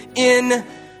Christ in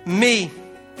me.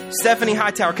 Stephanie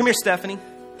Hightower. Come here, Stephanie.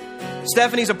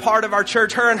 Stephanie's a part of our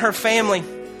church, her and her family.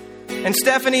 And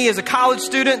Stephanie is a college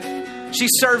student. She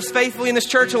serves faithfully in this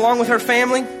church along with her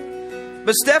family.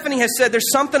 But Stephanie has said,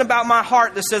 there's something about my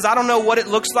heart that says, I don't know what it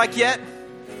looks like yet.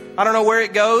 I don't know where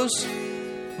it goes.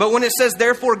 But when it says,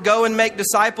 therefore, go and make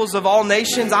disciples of all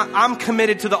nations, I'm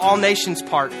committed to the all nations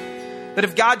part. That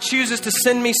if God chooses to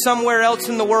send me somewhere else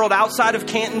in the world outside of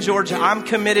Canton, Georgia, I'm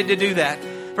committed to do that.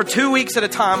 For 2 weeks at a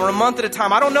time or a month at a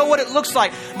time. I don't know what it looks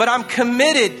like, but I'm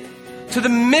committed to the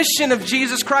mission of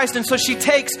Jesus Christ. And so she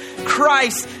takes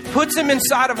Christ, puts him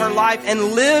inside of her life,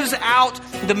 and lives out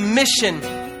the mission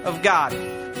of God.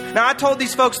 Now, I told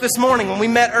these folks this morning when we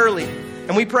met early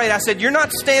and we prayed, I said, you're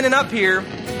not standing up here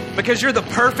because you're the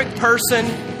perfect person,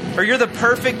 or you're the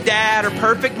perfect dad, or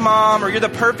perfect mom, or you're the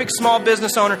perfect small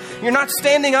business owner. You're not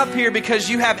standing up here because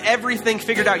you have everything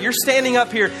figured out. You're standing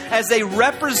up here as a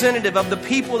representative of the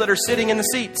people that are sitting in the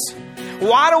seats.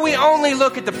 Why do we only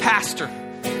look at the pastor?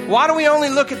 Why do we only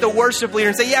look at the worship leader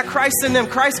and say, yeah, Christ in them,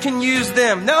 Christ can use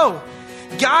them? No,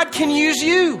 God can use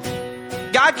you.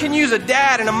 God can use a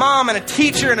dad and a mom and a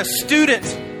teacher and a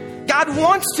student. God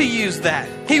wants to use that.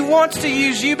 He wants to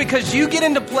use you because you get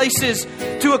into places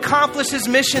to accomplish his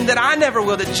mission that I never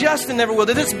will, that Justin never will,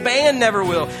 that this band never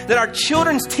will, that our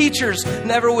children's teachers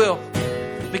never will.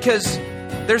 Because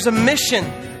there's a mission,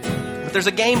 but there's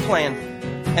a game plan.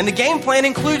 And the game plan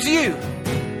includes you.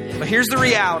 But here's the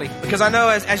reality, because I know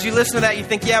as you listen to that, you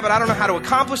think, yeah, but I don't know how to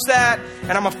accomplish that,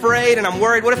 and I'm afraid and I'm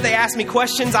worried. What if they ask me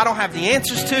questions I don't have the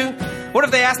answers to? What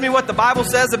if they ask me what the Bible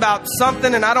says about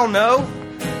something and I don't know?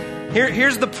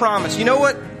 Here's the promise. You know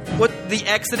what the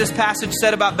Exodus passage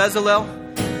said about Bezalel?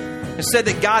 It said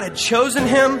that God had chosen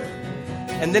him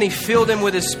and then he filled him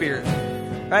with his spirit.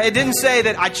 Right? It didn't say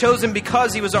that I chose him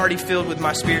because he was already filled with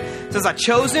my spirit. It says I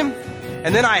chose him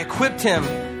and then I equipped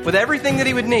him with everything that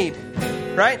he would need.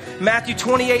 Right? Matthew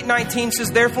 28:19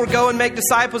 says, therefore go and make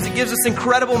disciples. It gives us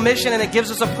incredible mission and it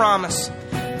gives us a promise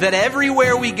that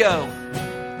everywhere we go,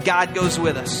 God goes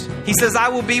with us. He says, I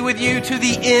will be with you to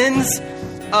the ends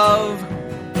of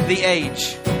the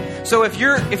age. So if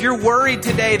you're worried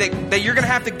today that you're going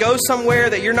to have to go somewhere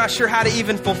that you're not sure how to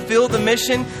even fulfill the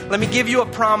mission, let me give you a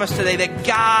promise today that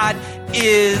God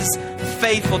is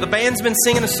faithful. The band's been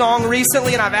singing a song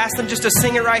recently and I've asked them just to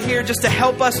sing it right here just to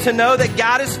help us to know that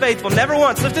God is faithful. Never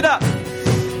once. Lift it up.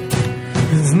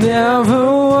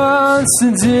 Never once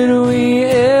did we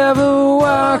ever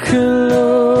walk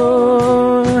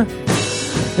alone.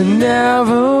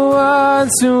 Never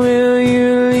once will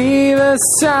you leave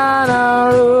us on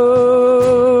our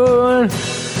own.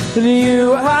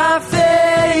 You are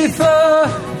faithful,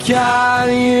 God,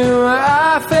 you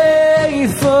are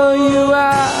faithful, you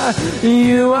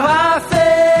are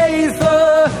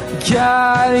faithful,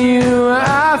 God, you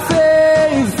are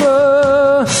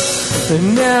faithful.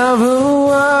 Never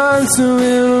once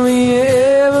will we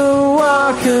ever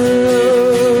walk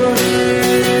alone.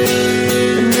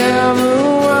 Never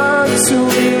once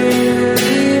will you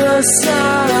leave us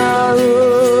on our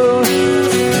own.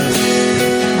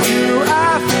 You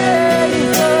are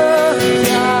faithful,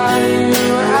 God.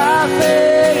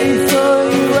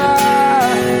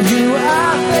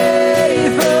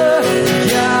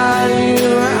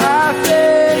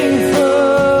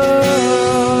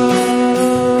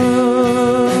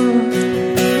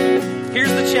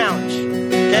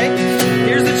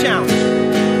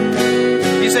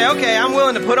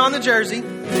 on the jersey,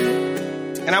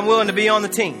 and I'm willing to be on the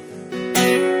team.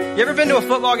 You ever been to a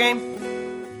football game?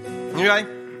 Anybody?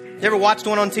 You ever watched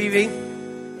one on TV?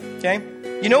 Okay.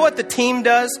 You know what the team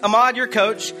does? Ahmad, your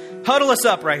coach, huddle us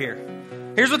up right here.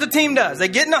 Here's what the team does. They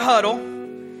get in a huddle,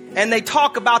 and they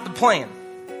talk about the plan.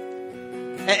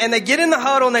 And they get in the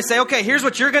huddle, and they say, okay, here's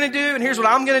what you're going to do, and here's what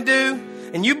I'm going to do.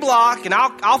 And you block, and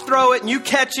I'll throw it, and you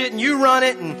catch it, and you run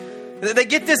it. And they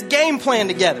get this game plan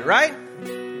together, right?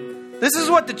 This is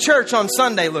what the church on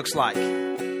Sunday looks like.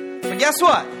 But guess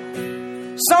what?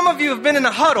 Some of you have been in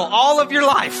a huddle all of your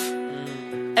life,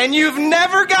 and you've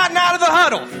never gotten out of the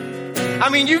huddle. I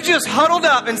mean, you've just huddled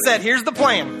up and said, here's the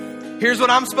plan. Here's what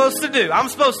I'm supposed to do. I'm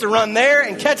supposed to run there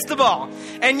and catch the ball.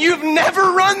 And you've never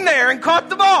run there and caught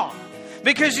the ball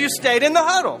because you stayed in the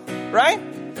huddle, right?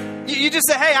 You just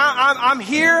say, hey, I'm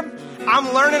here.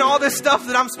 I'm learning all this stuff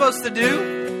that I'm supposed to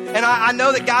do. And I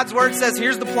know that God's word says,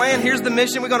 here's the plan, here's the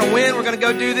mission, we're going to win, we're going to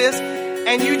go do this.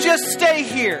 And you just stay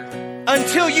here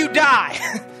until you die,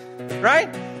 right?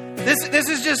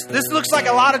 This looks like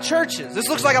a lot of churches. This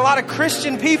looks like a lot of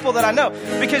Christian people that I know.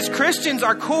 Because Christians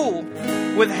are cool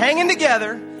with hanging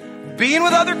together, being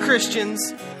with other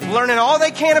Christians, learning all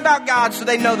they can about God so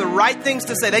they know the right things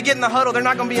to say. They get in the huddle, they're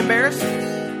not going to be embarrassed.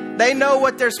 They know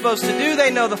what they're supposed to do.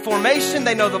 They know the formation,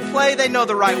 they know the play, they know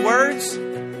the right words.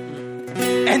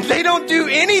 And they don't do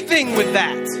anything with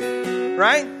that,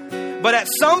 right? But at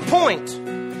some point,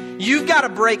 you've got to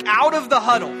break out of the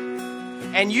huddle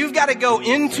and you've got to go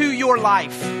into your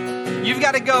life. You've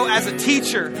got to go as a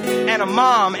teacher and a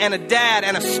mom and a dad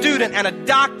and a student and a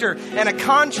doctor and a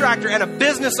contractor and a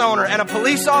business owner and a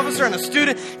police officer and a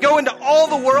student. Go into all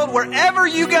the world, wherever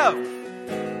you go.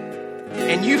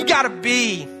 And you've got to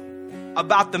be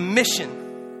about the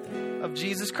mission of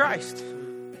Jesus Christ.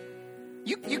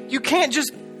 You can't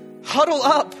just huddle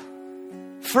up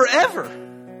forever.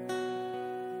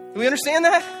 Do we understand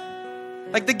that?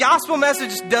 Like the gospel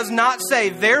message does not say,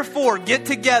 therefore get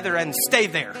together and stay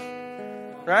there.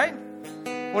 Right?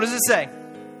 What does it say?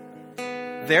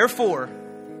 Therefore,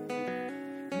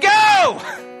 go!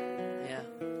 Yeah.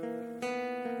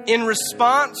 In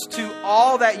response to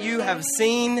all that you have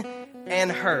seen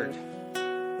and heard,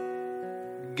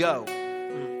 go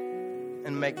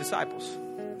and make disciples.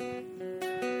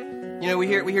 You know, we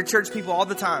hear church people all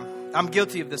the time. I'm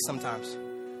guilty of this sometimes.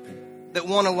 That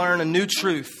want to learn a new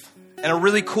truth and a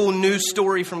really cool new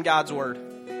story from God's word.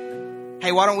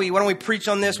 Hey, why don't we preach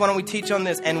on this? Why don't we teach on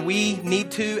this? And we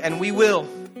need to, and we will.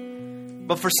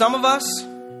 But for some of us,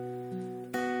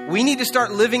 we need to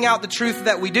start living out the truth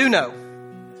that we do know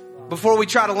before we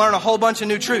try to learn a whole bunch of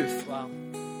new truth. Wow.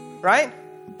 Right?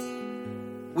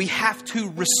 We have to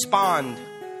respond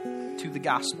to the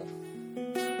gospel.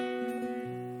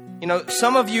 You know,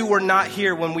 some of you were not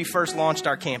here when we first launched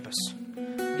our campus.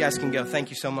 You guys can go.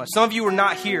 Thank you so much. Some of you were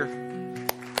not here.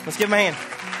 Let's give them a hand.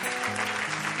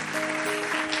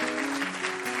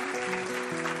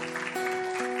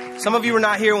 Some of you were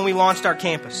not here when we launched our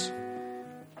campus.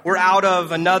 We're out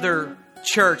of another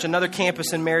church, another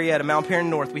campus in Marietta, Mount Perrin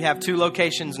North. We have 2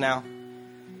 locations now.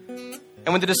 And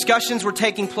when the discussions were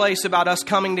taking place about us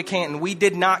coming to Canton, we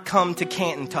did not come to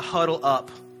Canton to huddle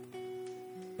up.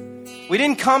 We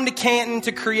didn't come to Canton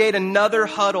to create another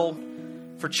huddle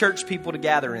for church people to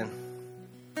gather in.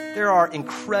 There are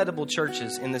incredible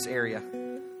churches in this area.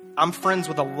 I'm friends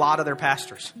with a lot of their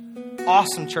pastors.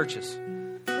 Awesome churches.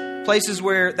 Places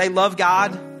where they love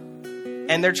God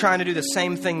and they're trying to do the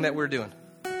same thing that we're doing.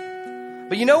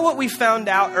 But you know what we found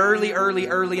out early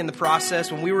in the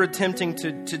process when we were attempting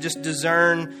to just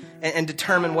discern and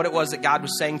determine what it was that God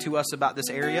was saying to us about this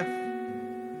area?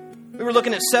 We were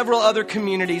looking at several other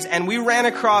communities and we ran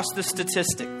across the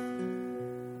statistic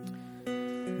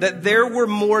that there were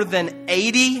more than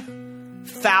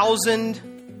 80,000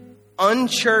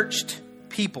 unchurched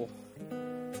people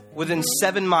within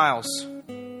 7 miles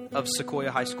of Sequoia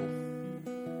High School.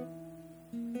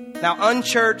 Now,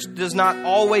 unchurched does not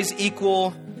always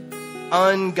equal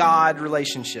un-God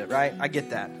relationship, right? I get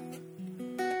that.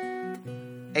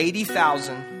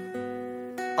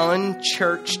 80,000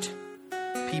 unchurched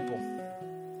people,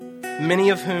 many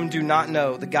of whom do not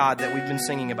know the God that we've been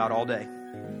singing about all day.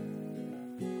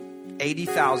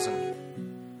 80,000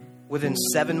 within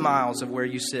 7 miles of where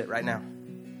you sit right now.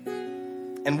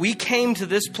 And we came to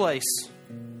this place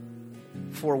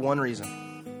for one reason: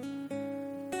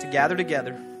 to gather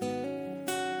together,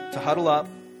 to huddle up,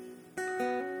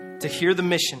 to hear the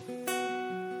mission,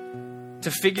 to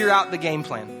figure out the game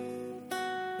plan,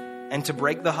 and to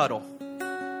break the huddle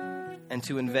and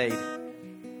to invade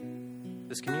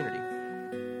this community.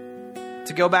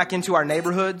 To go back into our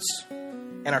neighborhoods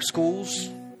and our schools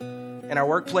and our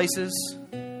workplaces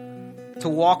to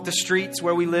walk the streets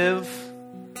where we live,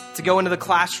 to go into the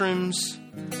classrooms,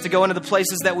 to go into the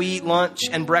places that we eat lunch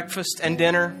and breakfast and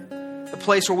dinner, the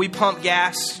place where we pump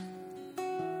gas,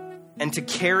 and to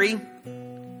carry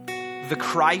the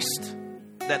Christ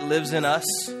that lives in us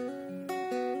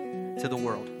to the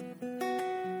world.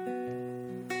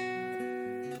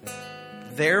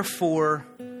 Therefore,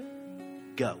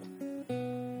 go.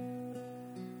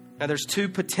 Now, there's two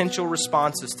potential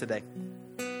responses today.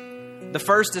 The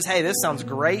first is, hey, this sounds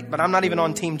great, but I'm not even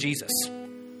on Team Jesus.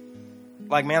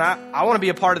 Like, man, I want to be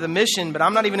a part of the mission, but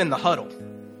I'm not even in the huddle.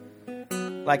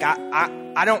 Like,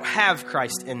 I don't have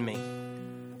Christ in me.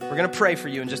 We're going to pray for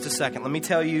you in just a second. Let me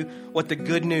tell you what the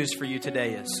good news for you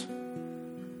today is.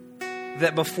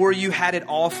 That before you had it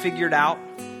all figured out,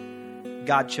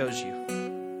 God chose you.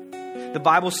 The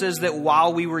Bible says that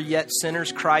while we were yet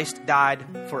sinners, Christ died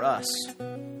for us.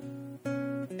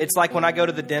 It's like when I go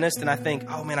to the dentist and I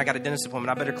think, oh man, I got a dentist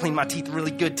appointment. I better clean my teeth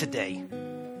really good today.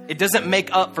 It doesn't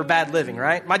make up for bad living,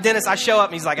 right? My dentist, I show up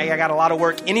and he's like, hey, I got a lot of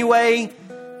work anyway.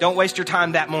 Don't waste your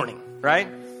time that morning, right?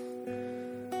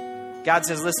 God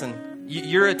says, listen,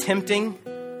 you're attempting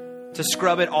to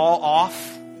scrub it all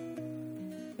off.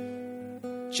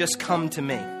 Just come to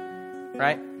me,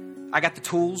 right? I got the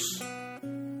tools.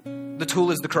 The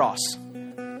tool is the cross.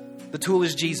 The tool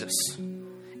is Jesus.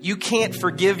 You can't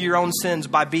forgive your own sins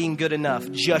by being good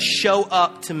enough. Just show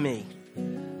up to me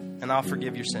and I'll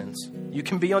forgive your sins. You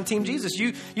can be on Team Jesus.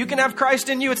 You can have Christ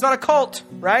in you. It's not a cult,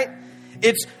 right?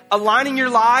 It's aligning your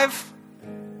life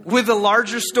with a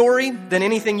larger story than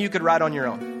anything you could write on your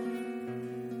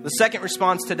own. The second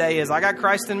response today is, I got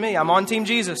Christ in me. I'm on Team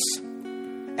Jesus.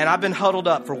 And I've been huddled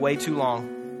up for way too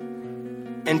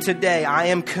long. And today I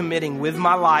am committing with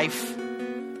my life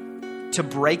to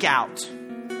break out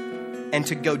and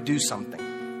to go do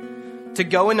something. To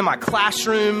go into my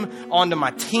classroom, onto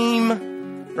my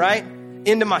team, right?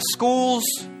 Into my schools,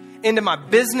 into my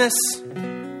business,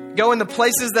 go in the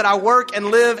places that I work and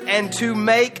live, and to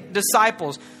make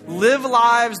disciples. Live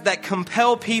lives that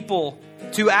compel people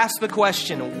to ask the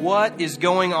question, what is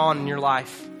going on in your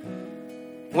life?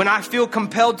 When I feel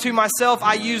compelled to myself,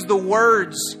 I use the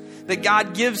words that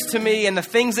God gives to me and the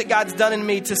things that God's done in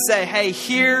me to say, hey,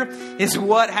 here is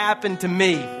what happened to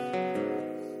me.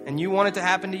 And you want it to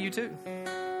happen to you too.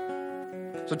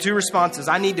 So two responses.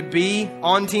 I need to be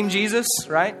on Team Jesus,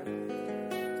 right?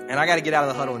 And I got to get out of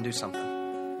the huddle and do something.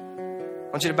 I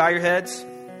want you to bow your heads,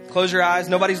 close your eyes.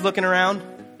 Nobody's looking around.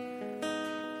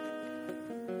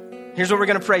 Here's what we're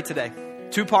going to pray today.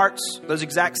 Two parts, those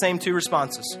exact same two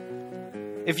responses.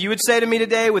 If you would say to me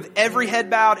today with every head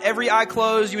bowed, every eye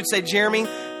closed, you would say, Jeremy,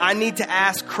 I need to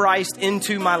ask Christ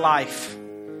into my life.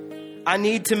 I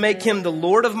need to make him the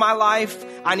Lord of my life.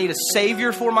 I need a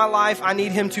Savior for my life. I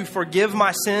need him to forgive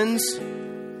my sins.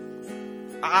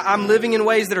 I'm living in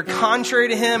ways that are contrary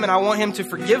to him, and I want him to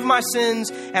forgive my sins,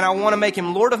 and I want to make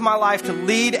him Lord of my life, to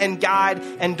lead and guide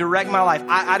and direct my life.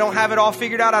 I don't have it all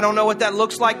figured out. I don't know what that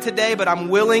looks like today, but I'm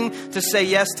willing to say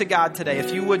yes to God today.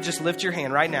 If you would just lift your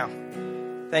hand right now.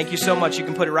 Thank you so much. You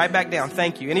can put it right back down.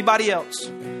 Thank you. Anybody else?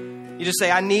 You just say,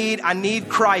 I need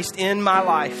Christ in my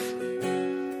life.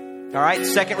 All right.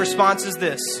 Second response is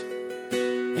this.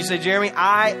 You say, Jeremy,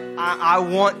 I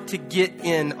want to get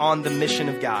in on the mission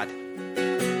of God.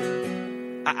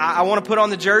 I want to put on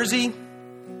the jersey.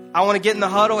 I want to get in the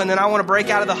huddle, and then I want to break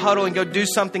out of the huddle and go do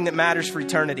something that matters for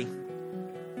eternity.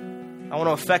 I want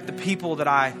to affect the people that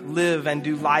I live and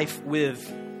do life with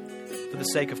for the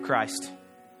sake of Christ.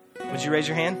 Would you raise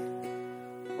your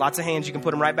hand? Lots of hands. You can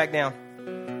put them right back down.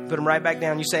 Put them right back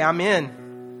down. You say, I'm in.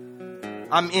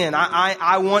 I'm in.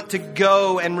 I want to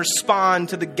go and respond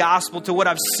to the gospel, to what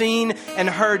I've seen and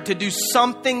heard, to do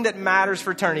something that matters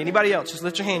for eternity. Anybody else? Just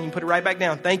lift your hand. You can put it right back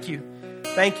down. Thank you.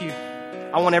 Thank you.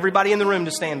 I want everybody in the room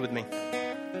to stand with me.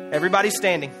 Everybody's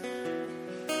standing.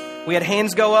 We had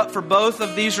hands go up for both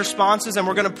of these responses, and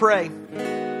we're going to pray.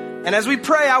 And as we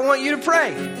pray, I want you to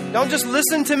pray. Don't just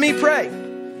listen to me pray.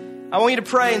 I want you to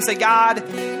pray and say, God,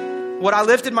 what I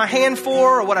lifted my hand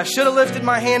for, or what I should have lifted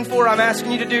my hand for, I'm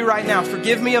asking you to do right now.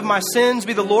 Forgive me of my sins.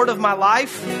 Be the Lord of my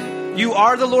life. You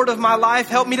are the Lord of my life.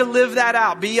 Help me to live that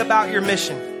out. Be about your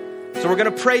mission. So we're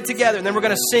going to pray together, and then we're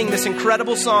going to sing this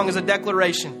incredible song as a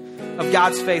declaration of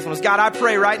God's faithfulness. God, I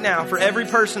pray right now for every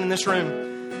person in this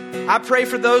room. I pray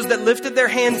for those that lifted their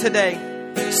hand today.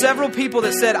 Several people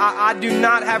that said, I do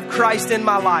not have Christ in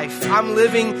my life. I'm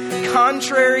living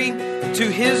contrary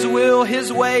to his will,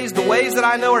 his ways. The ways that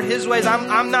I know are his ways.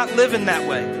 I'm not living that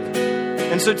way.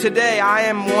 And so today I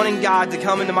am wanting God to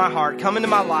come into my heart, come into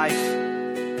my life,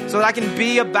 so that I can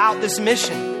be about this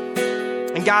mission.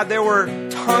 And God, there were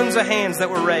tons of hands that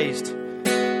were raised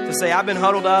to say, I've been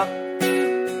huddled up.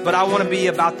 but I want to be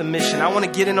about the mission. I want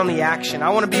to get in on the action. I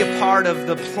want to be a part of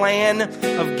the plan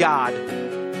of God.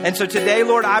 And so today,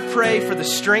 Lord, I pray for the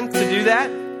strength to do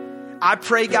that. I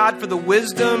pray, God, for the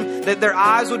wisdom, that their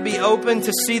eyes would be open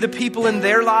to see the people in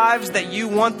their lives that you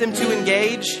want them to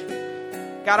engage.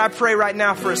 God, I pray right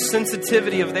now for a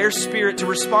sensitivity of their spirit to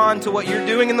respond to what you're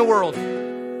doing in the world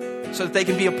so that they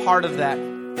can be a part of that.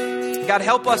 God,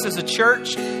 help us as a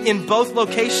church in both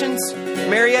locations,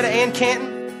 Marietta and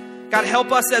Canton. God,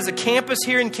 help us as a campus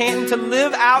here in Canton to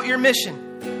live out your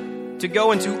mission, to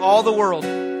go into all the world,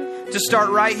 to start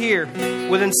right here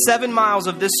within 7 miles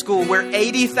of this school where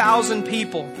 80,000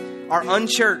 people are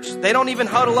unchurched. They don't even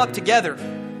huddle up together.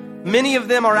 Many of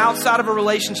them are outside of a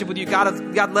relationship with you.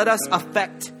 God, let us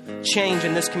affect change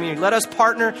in this community. Let us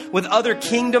partner with other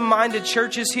kingdom-minded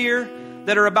churches here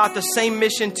that are about the same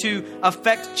mission to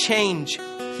affect change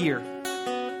here.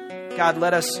 God,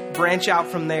 let us branch out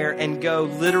from there and go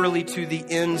literally to the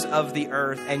ends of the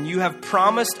earth. And you have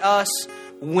promised us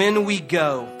when we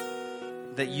go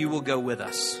that you will go with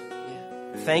us.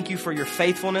 Thank you for your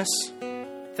faithfulness.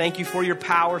 Thank you for your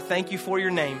power. Thank you for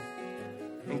your name.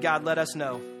 And God, let us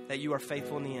know that you are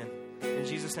faithful in the end. In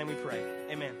Jesus' name we pray.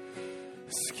 Amen.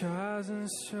 Skies and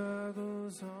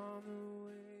shadows on the